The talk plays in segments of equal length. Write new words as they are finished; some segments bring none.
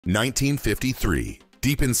1953.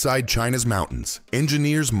 Deep inside China's mountains,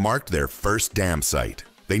 engineers marked their first dam site.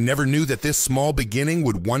 They never knew that this small beginning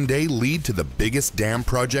would one day lead to the biggest dam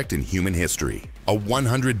project in human history. A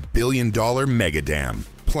 $100 billion mega dam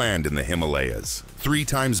planned in the Himalayas, 3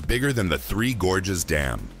 times bigger than the Three Gorges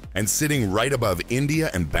Dam, and sitting right above India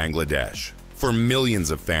and Bangladesh. For millions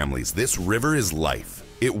of families, this river is life.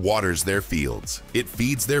 It waters their fields, it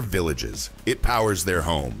feeds their villages, it powers their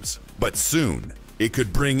homes. But soon, it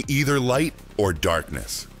could bring either light or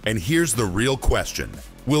darkness. And here's the real question.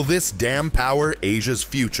 Will this dam power Asia's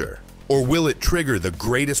future? Or will it trigger the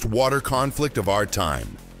greatest water conflict of our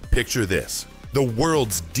time? Picture this: the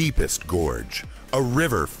world's deepest gorge, a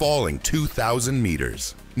river falling 2,000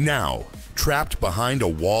 meters, now trapped behind a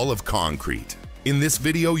wall of concrete. In this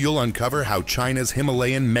video, you'll uncover how China's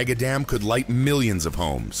Himalayan megadam could light millions of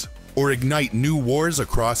homes, or ignite new wars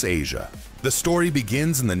across Asia. The story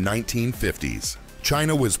begins in the 1950s.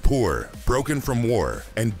 China was poor, broken from war,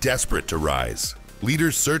 and desperate to rise.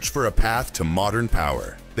 Leaders searched for a path to modern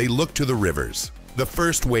power. They looked to the rivers. The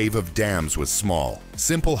first wave of dams was small,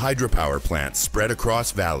 simple hydropower plants spread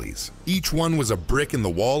across valleys. Each one was a brick in the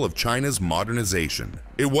wall of China's modernization.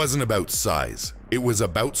 It wasn't about size, it was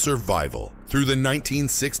about survival. Through the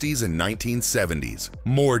 1960s and 1970s,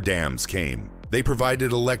 more dams came. They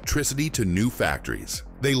provided electricity to new factories.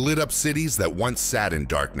 They lit up cities that once sat in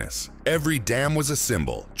darkness. Every dam was a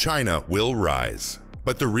symbol: China will rise.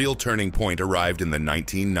 But the real turning point arrived in the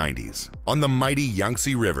 1990s. On the mighty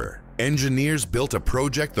Yangtze River, engineers built a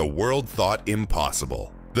project the world thought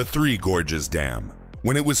impossible: the Three Gorges Dam.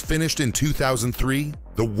 When it was finished in 2003,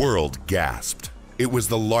 the world gasped. It was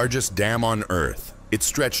the largest dam on Earth. It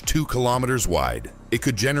stretched 2 kilometers wide. It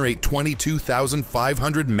could generate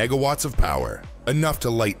 22,500 megawatts of power, enough to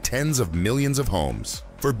light tens of millions of homes.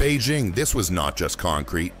 For Beijing, this was not just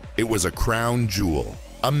concrete, it was a crown jewel,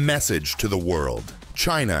 a message to the world.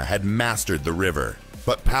 China had mastered the river,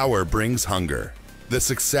 but power brings hunger. The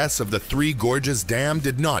success of the Three Gorges Dam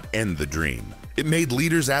did not end the dream. It made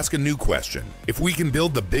leaders ask a new question: if we can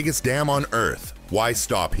build the biggest dam on Earth, why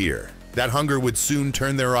stop here? That hunger would soon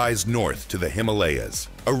turn their eyes north to the Himalayas,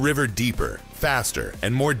 a river deeper, faster,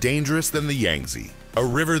 and more dangerous than the Yangtze, a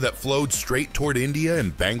river that flowed straight toward India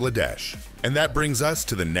and Bangladesh. And that brings us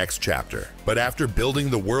to the next chapter. But after building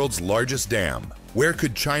the world's largest dam, where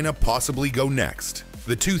could China possibly go next?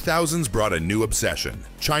 The 2000s brought a new obsession.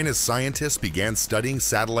 China's scientists began studying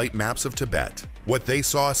satellite maps of Tibet. What they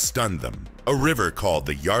saw stunned them. A river called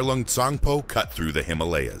the Yarlung-Tsangpo cut through the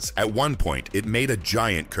Himalayas. At one point, it made a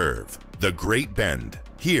giant curve, the Great Bend.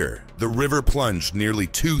 Here, the river plunged nearly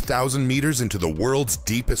 2,000 meters into the world's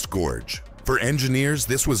deepest gorge. For engineers,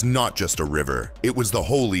 this was not just a river. It was the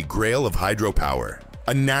holy grail of hydropower.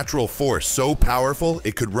 A natural force so powerful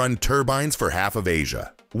it could run turbines for half of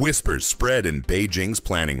Asia. Whispers spread in Beijing's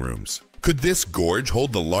planning rooms. Could this gorge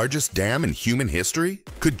hold the largest dam in human history?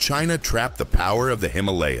 Could China trap the power of the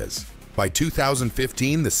Himalayas? By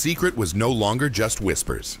 2015, the secret was no longer just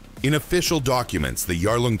whispers. In official documents, the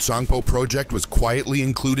Yarlung-Tsangpo project was quietly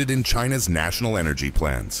included in China's national energy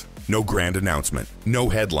plans. No grand announcement, no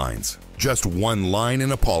headlines, just one line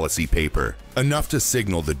in a policy paper, enough to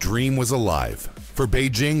signal the dream was alive. For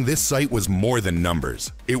Beijing, this site was more than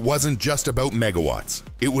numbers. It wasn't just about megawatts.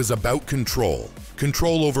 It was about control.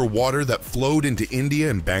 Control over water that flowed into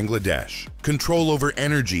India and Bangladesh. Control over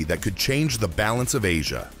energy that could change the balance of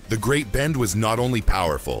Asia. The Great Bend was not only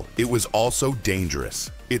powerful, it was also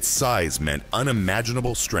dangerous. Its size meant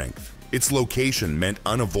unimaginable strength. Its location meant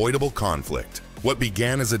unavoidable conflict. What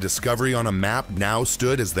began as a discovery on a map now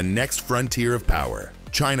stood as the next frontier of power.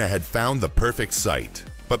 China had found the perfect site.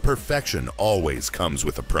 But perfection always comes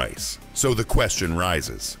with a price. So the question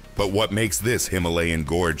rises, but what makes this Himalayan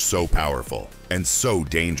gorge so powerful and so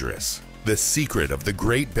dangerous? The secret of the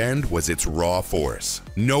Great Bend was its raw force.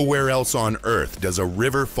 Nowhere else on Earth does a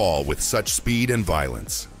river fall with such speed and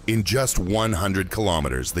violence. In just 100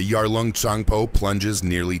 kilometers, the Yarlung-Tsangpo plunges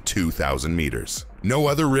nearly 2,000 meters. No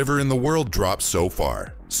other river in the world drops so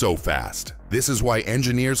far, so fast. This is why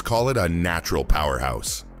engineers call it a natural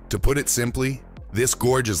powerhouse. To put it simply, this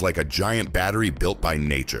gorge is like a giant battery built by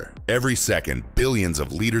nature. Every second, billions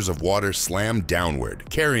of liters of water slam downward,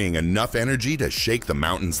 carrying enough energy to shake the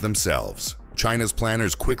mountains themselves. China's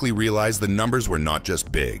planners quickly realized the numbers were not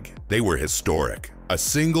just big, they were historic. A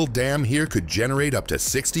single dam here could generate up to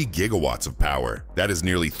 60 gigawatts of power. That is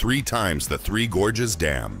nearly 3 times the Three Gorges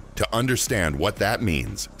Dam. To understand what that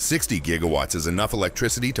means, 60 gigawatts is enough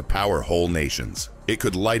electricity to power whole nations. It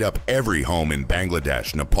could light up every home in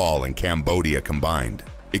Bangladesh, Nepal, and Cambodia combined.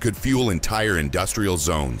 It could fuel entire industrial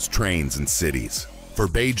zones, trains, and cities. For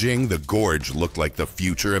Beijing, the gorge looked like the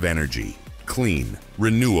future of energy. Clean,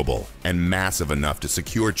 renewable, and massive enough to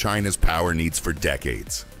secure China's power needs for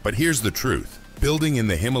decades. But here's the truth. Building in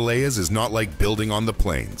the Himalayas is not like building on the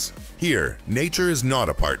plains. Here, nature is not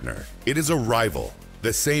a partner. It is a rival.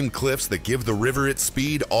 The same cliffs that give the river its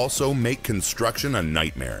speed also make construction a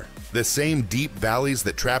nightmare. The same deep valleys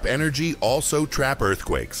that trap energy also trap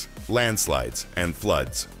earthquakes, landslides, and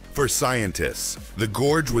floods. For scientists, the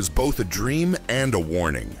gorge was both a dream and a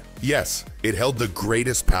warning. Yes, it held the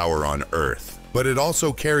greatest power on Earth, but it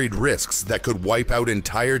also carried risks that could wipe out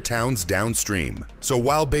entire towns downstream. So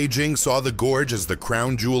while Beijing saw the gorge as the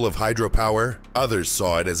crown jewel of hydropower, others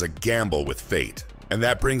saw it as a gamble with fate. And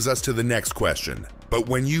that brings us to the next question. But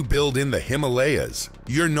when you build in the Himalayas,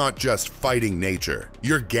 you're not just fighting nature,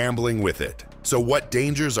 you're gambling with it. So what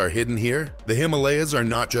dangers are hidden here? The Himalayas are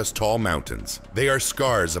not just tall mountains. They are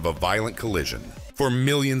scars of a violent collision. For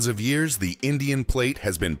millions of years, the Indian plate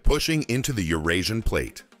has been pushing into the Eurasian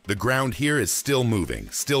plate. The ground here is still moving,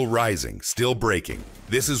 still rising, still breaking.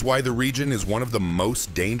 This is why the region is one of the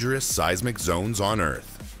most dangerous seismic zones on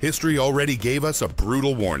Earth. History already gave us a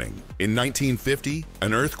brutal warning. In 1950,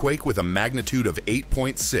 an earthquake with a magnitude of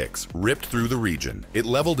 8.6 ripped through the region. It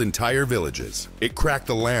leveled entire villages. It cracked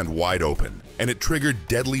the land wide open, and it triggered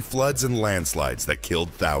deadly floods and landslides that killed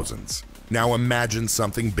thousands. Now imagine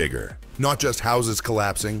something bigger. Not just houses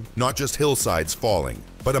collapsing, not just hillsides falling,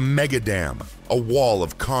 but a mega dam, a wall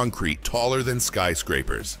of concrete taller than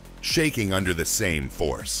skyscrapers, shaking under the same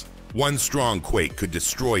force. One strong quake could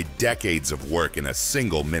destroy decades of work in a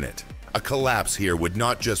single minute. A collapse here would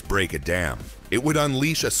not just break a dam, it would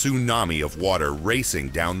unleash a tsunami of water racing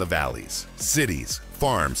down the valleys. Cities,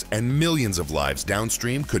 farms, and millions of lives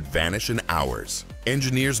downstream could vanish in hours.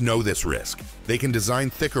 Engineers know this risk. They can design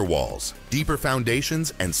thicker walls, deeper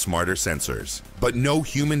foundations, and smarter sensors. But no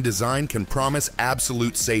human design can promise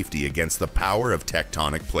absolute safety against the power of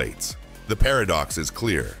tectonic plates. The paradox is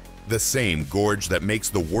clear. The same gorge that makes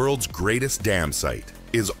the world's greatest dam site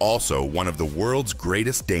is also one of the world's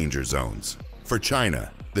greatest danger zones. For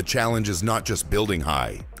China, the challenge is not just building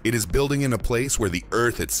high, it is building in a place where the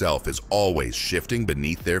Earth itself is always shifting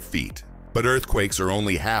beneath their feet. But earthquakes are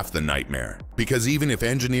only half the nightmare, because even if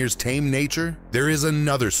engineers tame nature, there is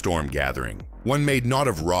another storm gathering, one made not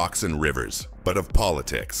of rocks and rivers, but of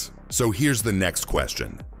politics. So here's the next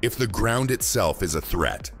question. If the ground itself is a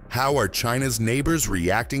threat, how are China's neighbors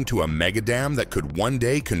reacting to a megadam that could one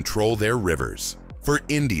day control their rivers? For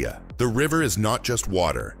India, the river is not just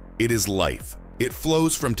water, it is life. It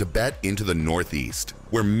flows from Tibet into the northeast,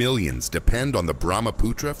 where millions depend on the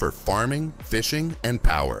Brahmaputra for farming, fishing, and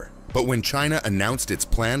power. But when China announced its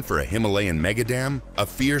plan for a Himalayan megadam, a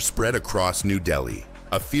fear spread across New Delhi.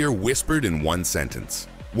 A fear whispered in one sentence.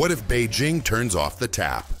 What if Beijing turns off the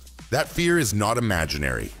tap? That fear is not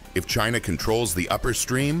imaginary. If China controls the upper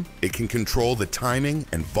stream, it can control the timing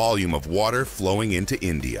and volume of water flowing into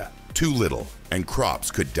India. Too little, and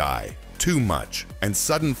crops could die. Too much, and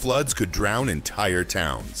sudden floods could drown entire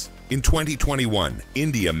towns. In 2021,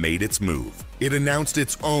 India made its move. It announced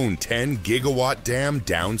its own 10-gigawatt dam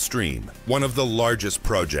downstream, one of the largest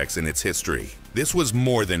projects in its history. This was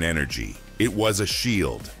more than energy. It was a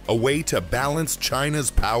shield, a way to balance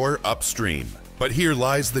China's power upstream. But here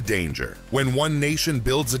lies the danger. When one nation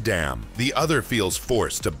builds a dam, the other feels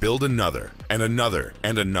forced to build another, and another,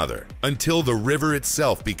 and another, until the river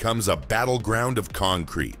itself becomes a battleground of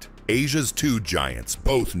concrete. Asia's two giants,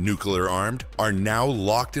 both nuclear-armed, are now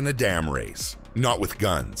locked in a dam race. Not with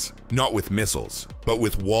guns, not with missiles, but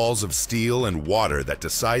with walls of steel and water that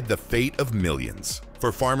decide the fate of millions.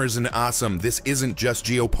 For farmers in Assam, this isn't just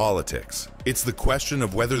geopolitics. It's the question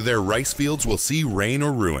of whether their rice fields will see rain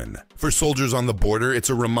or ruin. For soldiers on the border, it's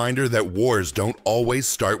a reminder that wars don't always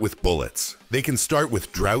start with bullets. They can start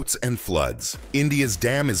with droughts and floods. India's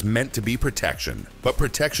dam is meant to be protection, but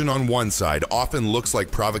protection on one side often looks like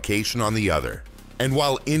provocation on the other. And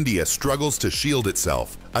while India struggles to shield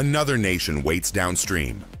itself, another nation waits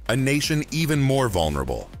downstream, a nation even more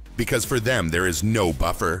vulnerable, because for them there is no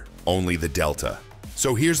buffer, only the delta.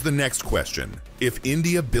 So here's the next question. If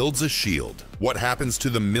India builds a shield, what happens to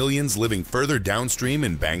the millions living further downstream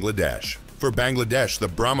in Bangladesh? For Bangladesh, the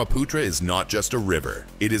Brahmaputra is not just a river.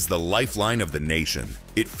 It is the lifeline of the nation.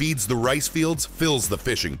 It feeds the rice fields, fills the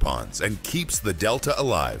fishing ponds, and keeps the delta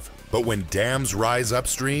alive. But when dams rise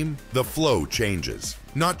upstream, the flow changes.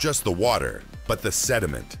 Not just the water, but the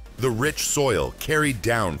sediment, the rich soil carried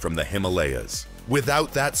down from the Himalayas.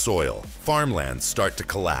 Without that soil, farmlands start to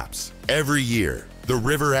collapse. Every year, the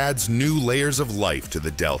river adds new layers of life to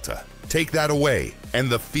the delta. Take that away, and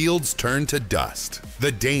the fields turn to dust.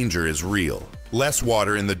 The danger is real. Less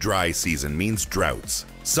water in the dry season means droughts.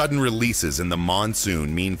 Sudden releases in the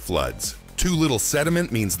monsoon mean floods. Too little sediment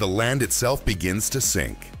means the land itself begins to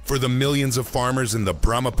sink. For the millions of farmers in the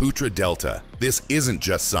Brahmaputra Delta, this isn't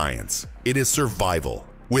just science, it is survival.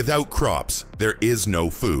 Without crops, there is no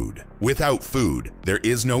food. Without food, there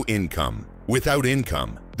is no income. Without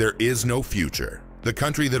income, there is no future. The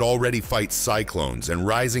country that already fights cyclones and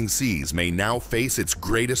rising seas may now face its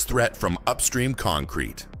greatest threat from upstream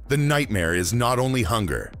concrete. The nightmare is not only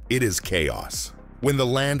hunger, it is chaos. When the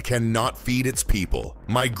land cannot feed its people,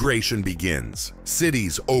 migration begins,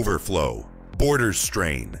 cities overflow, borders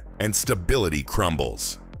strain, and stability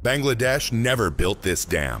crumbles. Bangladesh never built this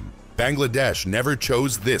dam. Bangladesh never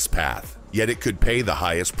chose this path, yet it could pay the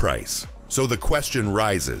highest price. So the question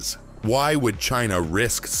rises, why would China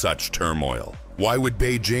risk such turmoil? Why would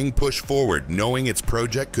Beijing push forward knowing its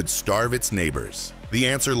project could starve its neighbors? The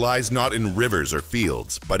answer lies not in rivers or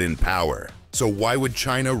fields, but in power. So why would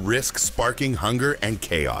China risk sparking hunger and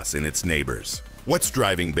chaos in its neighbors? What's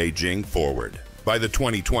driving Beijing forward? By the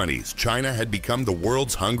 2020s, China had become the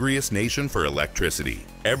world's hungriest nation for electricity.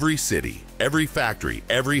 Every city, every factory,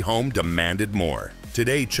 every home demanded more.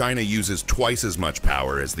 Today, China uses twice as much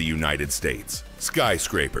power as the United States.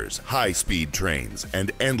 Skyscrapers, high-speed trains,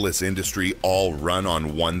 and endless industry all run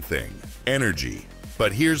on one thing: energy.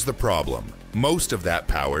 But here's the problem. Most of that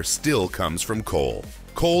power still comes from coal.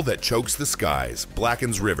 Coal that chokes the skies,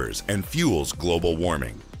 blackens rivers, and fuels global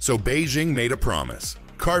warming. So Beijing made a promise: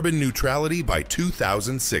 carbon neutrality by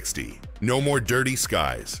 2060. No more dirty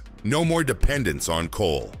skies. No more dependence on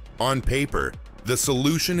coal. On paper, the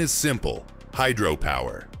solution is simple: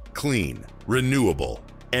 hydropower. Clean, renewable,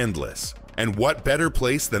 endless. And what better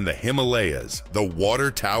place than the Himalayas, the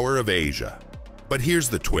water tower of Asia? But here's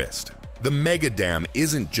the twist. The mega dam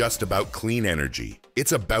isn't just about clean energy.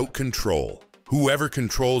 It's about control. Whoever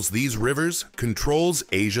controls these rivers controls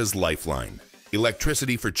Asia's lifeline.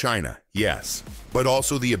 Electricity for China, yes, but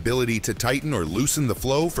also the ability to tighten or loosen the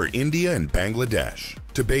flow for India and Bangladesh.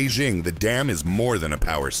 To Beijing, the dam is more than a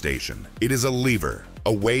power station. It is a lever,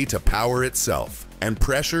 a way to power itself and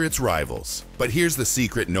pressure its rivals. But here's the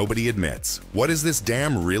secret nobody admits. What is this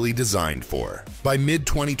dam really designed for? By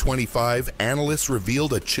mid-2025, analysts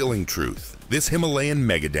revealed a chilling truth. This Himalayan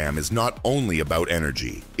megadam is not only about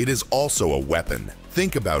energy, it is also a weapon.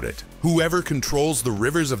 Think about it. Whoever controls the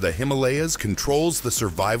rivers of the Himalayas controls the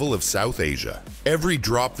survival of South Asia. Every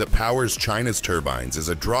drop that powers China's turbines is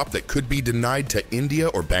a drop that could be denied to India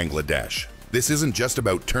or Bangladesh. This isn't just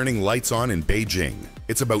about turning lights on in Beijing.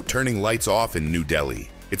 It's about turning lights off in New Delhi.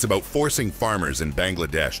 It's about forcing farmers in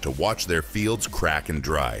Bangladesh to watch their fields crack and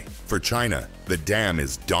dry. For China, the dam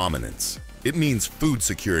is dominance. It means food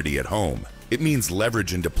security at home. It means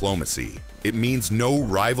leverage in diplomacy. It means no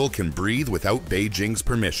rival can breathe without Beijing's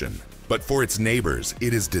permission. But for its neighbors,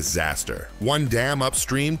 it is disaster. One dam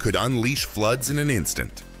upstream could unleash floods in an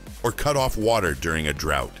instant, or cut off water during a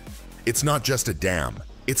drought. It's not just a dam.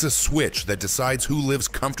 It's a switch that decides who lives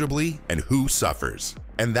comfortably and who suffers.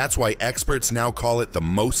 And that's why experts now call it the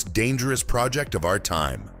most dangerous project of our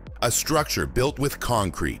time. A structure built with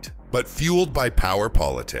concrete, but fueled by power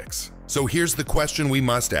politics. So here's the question we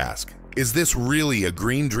must ask. Is this really a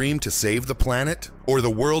green dream to save the planet, or the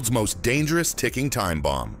world's most dangerous ticking time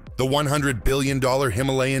bomb? The $100 billion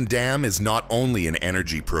Himalayan dam is not only an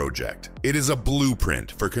energy project, it is a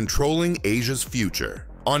blueprint for controlling Asia's future.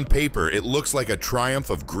 On paper, it looks like a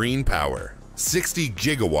triumph of green power. 60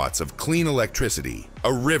 gigawatts of clean electricity,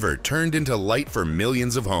 a river turned into light for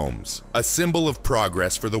millions of homes, a symbol of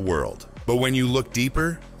progress for the world. But when you look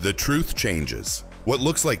deeper, the truth changes. What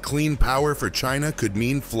looks like clean power for China could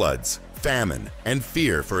mean floods, famine, and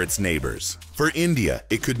fear for its neighbors. For India,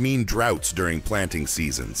 it could mean droughts during planting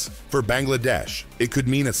seasons. For Bangladesh, it could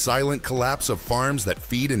mean a silent collapse of farms that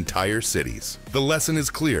feed entire cities. The lesson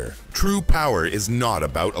is clear. True power is not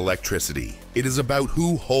about electricity. It is about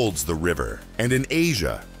who holds the river. And in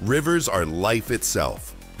Asia, rivers are life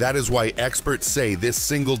itself. That is why experts say this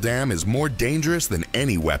single dam is more dangerous than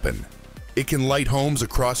any weapon. It can light homes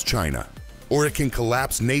across China, or it can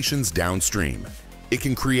collapse nations downstream. It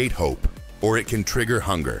can create hope, or it can trigger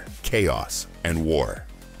hunger, chaos, and war.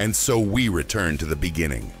 And so we return to the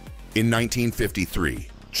beginning. In 1953,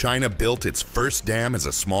 China built its first dam as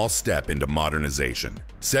a small step into modernization.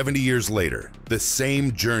 70 years later, the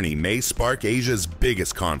same journey may spark Asia's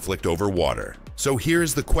biggest conflict over water. So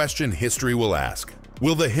here's the question history will ask.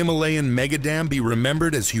 Will the Himalayan megadam be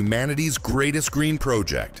remembered as humanity's greatest green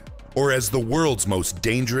project, or as the world's most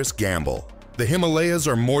dangerous gamble? The Himalayas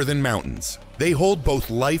are more than mountains. They hold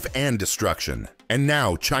both life and destruction. And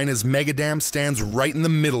now China's megadam stands right in the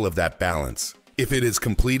middle of that balance. If it is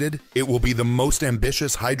completed, it will be the most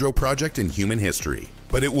ambitious hydro project in human history.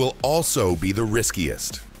 But it will also be the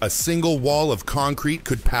riskiest. A single wall of concrete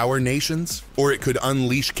could power nations, or it could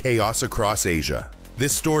unleash chaos across Asia.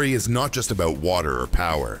 This story is not just about water or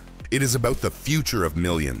power. It is about the future of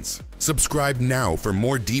millions. Subscribe now for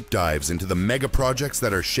more deep dives into the mega projects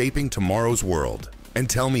that are shaping tomorrow's world. And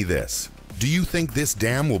tell me this, do you think this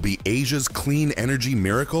dam will be Asia's clean energy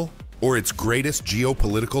miracle, or its greatest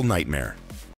geopolitical nightmare?